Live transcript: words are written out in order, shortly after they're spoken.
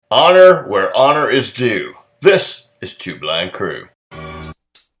Honor where honor is due. This is Two Blind Crew.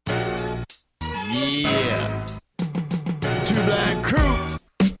 Yeah. Two Blind Crew.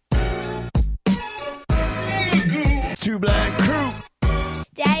 Two Blind Crew.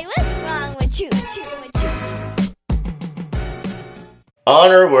 Daddy, what's wrong with you?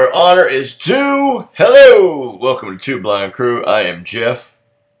 Honor where honor is due. Hello. Welcome to Two Blind Crew. I am Jeff.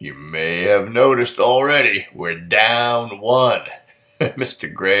 You may have noticed already, we're down one.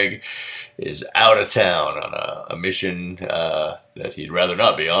 Mr. Greg is out of town on a mission that he'd rather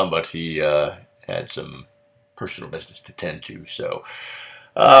not be on, but he had some personal business to tend to. So,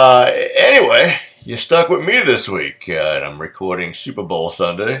 anyway, you stuck with me this week, and I'm recording Super Bowl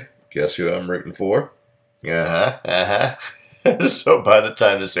Sunday. Guess who I'm rooting for? So by the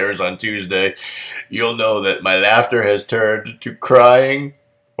time this airs on Tuesday, you'll know that my laughter has turned to crying,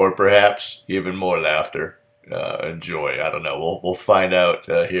 or perhaps even more laughter. Enjoy. I don't know. We'll find out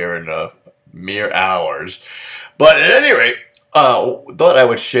here in mere hours. But at any rate, thought I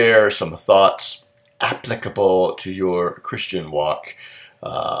would share some thoughts applicable to your Christian walk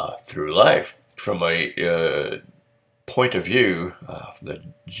through life from a point of view, from the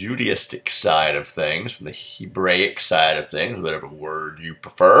Judaistic side of things, from the Hebraic side of things, whatever word you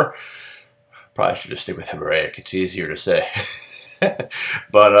prefer. Probably should just stick with Hebraic. It's easier to say.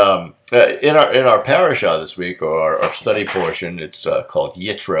 But in our parashah this week, or our study portion, it's called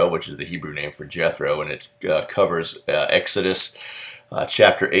Yitro, which is the Hebrew name for Jethro, and it covers Exodus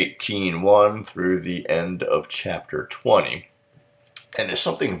chapter 18:1 through the end of chapter 20. And there's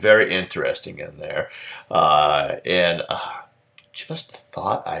something very interesting in there, and just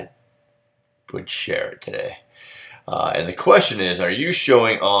thought I would share it today. And the question is, are you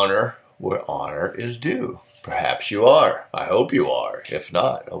showing honor where honor is due? Perhaps you are. I hope you are. If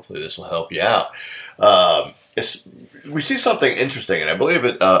not, hopefully this will help you out. We see something interesting, and I believe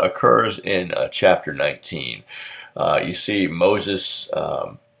it occurs in chapter 19. You see Moses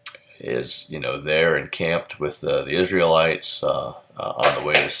is, there encamped with the Israelites on the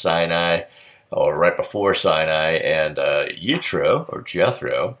way to Sinai, or right before Sinai, and Yitro, or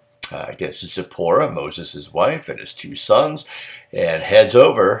Jethro, gets Zipporah, Moses' wife, and his two sons, and heads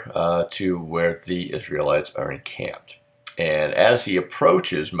over to where the Israelites are encamped. And as he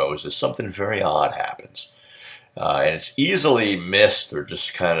approaches Moses, something very odd happens. And it's easily missed or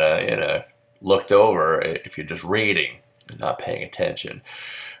just kind of, looked over if you're just reading and not paying attention.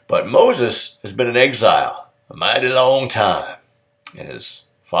 But Moses has been in exile a mighty long time. And his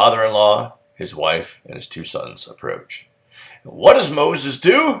father-in-law, his wife, and his two sons approach. And what does Moses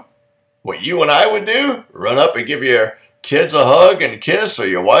do? What you and I would do? Run up and give your kids a hug and kiss, or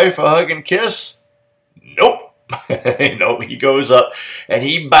your wife a hug and kiss? Nope. Nope. He goes up and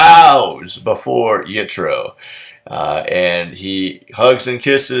he bows before Yitro. And he hugs and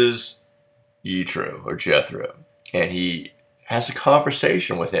kisses Yitro, or Jethro. And he has a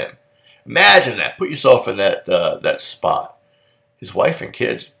conversation with him. Imagine that. Put yourself in that spot. His wife and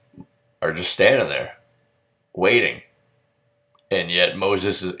kids are just standing there, waiting. And yet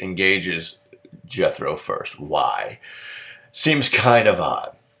Moses engages Jethro first. Why? Seems kind of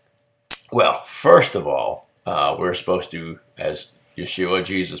odd. Well, first of all, we're supposed to, as Yeshua,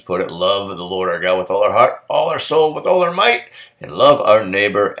 Jesus put it, love the Lord our God with all our heart, all our soul, with all our might, and love our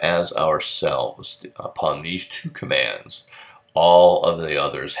neighbor as ourselves. Upon these two commands, all of the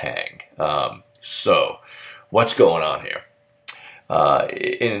others hang. So, what's going on here?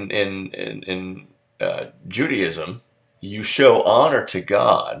 In Judaism, you show honor to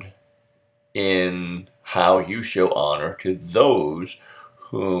God in how you show honor to those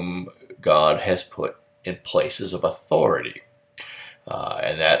whom God has put in places of authority.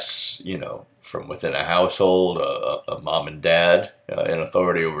 And that's, from within a household, a mom and dad in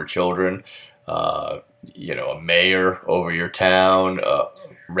authority over children, a mayor over your town, a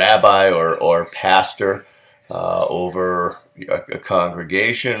rabbi or pastor over a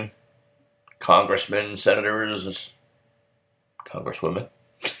congregation, congressmen, senators, congresswomen,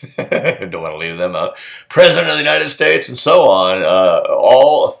 don't want to leave them out, President of the United States, and so on.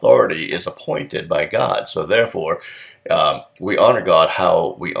 All authority is appointed by God. So therefore, we honor God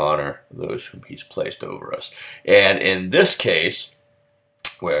how we honor those whom he's placed over us. And in this case,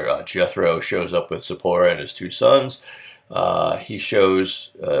 where Jethro shows up with Zipporah and his two sons, he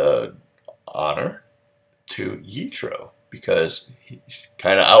shows honor to Yitro, because he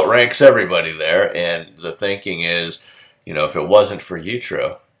kind of outranks everybody there. And the thinking is, if it wasn't for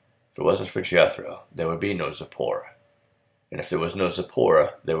Yitro, if it wasn't for Jethro, there would be no Zipporah. And if there was no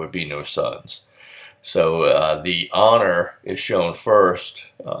Zipporah, there would be no sons. So the honor is shown first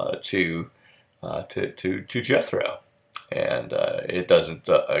to Jethro. and it doesn't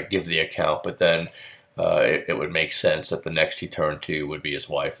give the account, but then it would make sense that the next he turned to would be his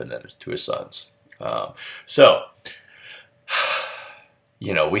wife and then to his sons. So,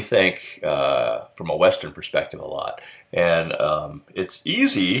 we think from a Western perspective a lot. And it's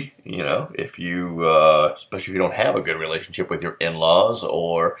easy, if you, especially if you don't have a good relationship with your in-laws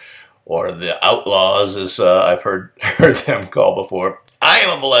or the outlaws, as I've heard them called before. I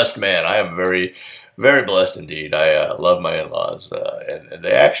am a blessed man. I am very, very blessed indeed. I love my in-laws, and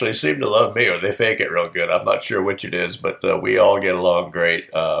they actually seem to love me, or they fake it real good. I'm not sure which it is, but we all get along great,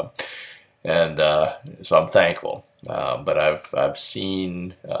 and so I'm thankful. But I've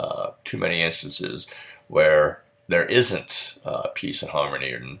seen too many instances where there isn't peace and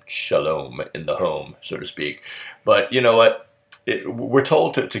harmony and shalom in the home, so to speak. But you know what? We're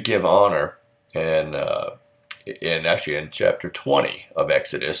told to give honor, and actually in chapter 20 of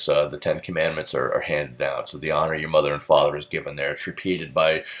Exodus, the Ten Commandments are handed down. So the honor your mother and father is given there. It's repeated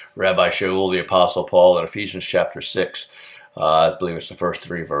by Rabbi Shaul, the Apostle Paul, in Ephesians chapter 6. I believe it's the first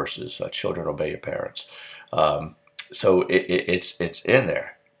 3 verses. Children, obey your parents. So it's in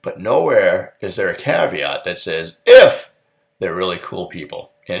there. But nowhere is there a caveat that says if they're really cool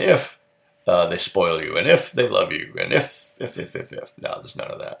people, and if they spoil you, and if they love you, and if. No, there's none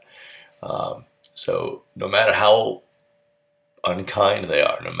of that. So no matter how unkind they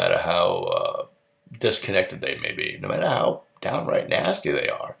are, no matter how disconnected they may be, no matter how downright nasty they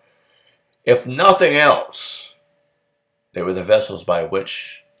are, if nothing else, they were the vessels by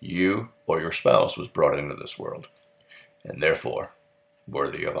which you or your spouse was brought into this world, and therefore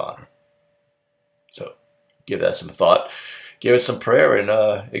worthy of honor. So give that some thought, give it some prayer,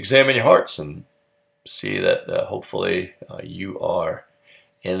 and examine your hearts and see that hopefully you are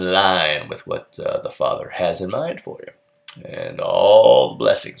in line with what the Father has in mind for you. And all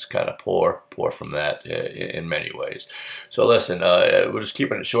blessings kind of pour from that in many ways. So listen, we're just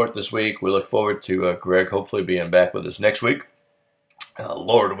keeping it short this week. We look forward to Greg hopefully being back with us next week.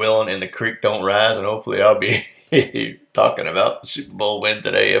 Lord willing, and the creek don't rise, and hopefully I'll be talking about the Super Bowl win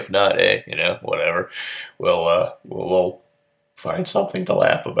today. If not, whatever. We'll find something to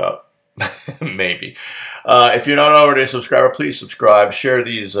laugh about. Maybe. If you're not already a subscriber, please subscribe. Share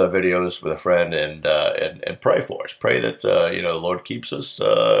these videos with a friend, and pray for us. Pray that the Lord keeps us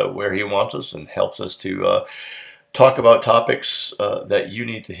where He wants us and helps us to talk about topics that you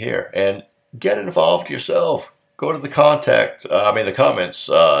need to hear. And get involved yourself. Go to the comments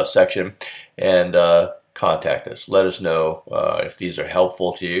section and contact us. Let us know if these are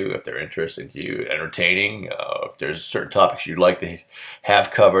helpful to you, if they're interesting to you, entertaining, if there's certain topics you'd like to have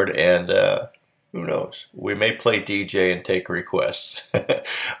covered, and who knows, we may play DJ and take requests.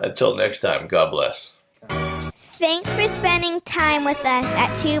 Until next time, God bless. Thanks for spending time with us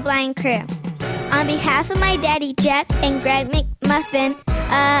at Two Blind Crew. On behalf of my daddy Jeff and Greg McLaughlin,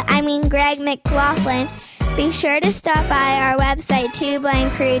 be sure to stop by our website,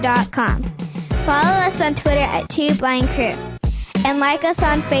 twoblindcrew.com. Follow us on Twitter at twoblindcrew, and like us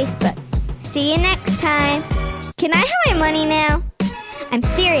on Facebook. See you next time. Can I have my money now? I'm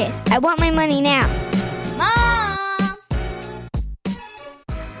serious. I want my money now.